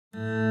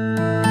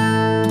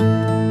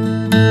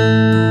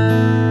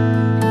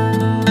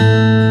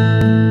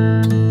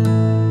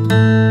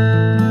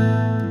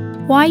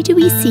Why do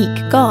we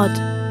seek God?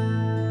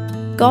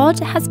 God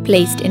has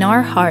placed in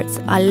our hearts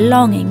a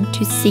longing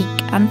to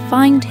seek and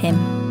find Him.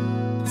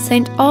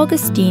 St.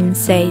 Augustine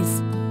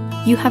says,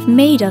 "You have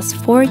made us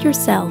for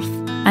yourself,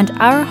 and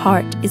our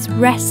heart is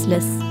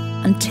restless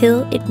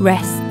until it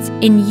rests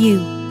in you."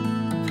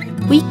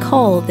 We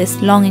call this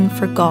longing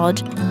for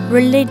God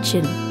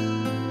religion.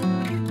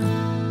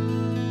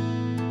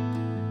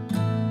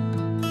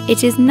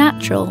 It is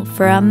natural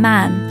for a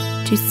man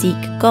to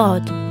seek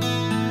God.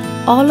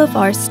 All of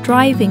our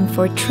striving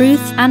for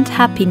truth and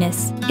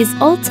happiness is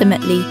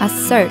ultimately a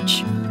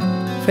search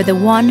for the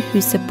one who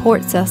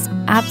supports us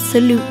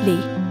absolutely,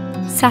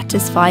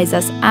 satisfies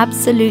us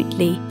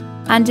absolutely,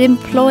 and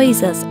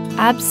employs us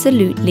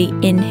absolutely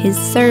in His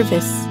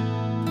service.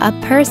 A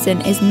person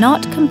is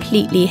not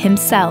completely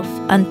himself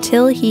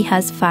until he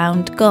has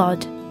found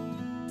God.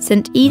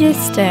 St.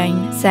 Edith Stein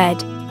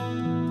said,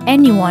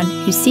 "Anyone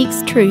who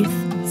seeks truth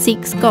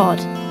seeks God,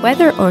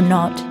 whether or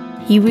not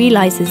he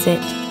realizes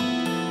it."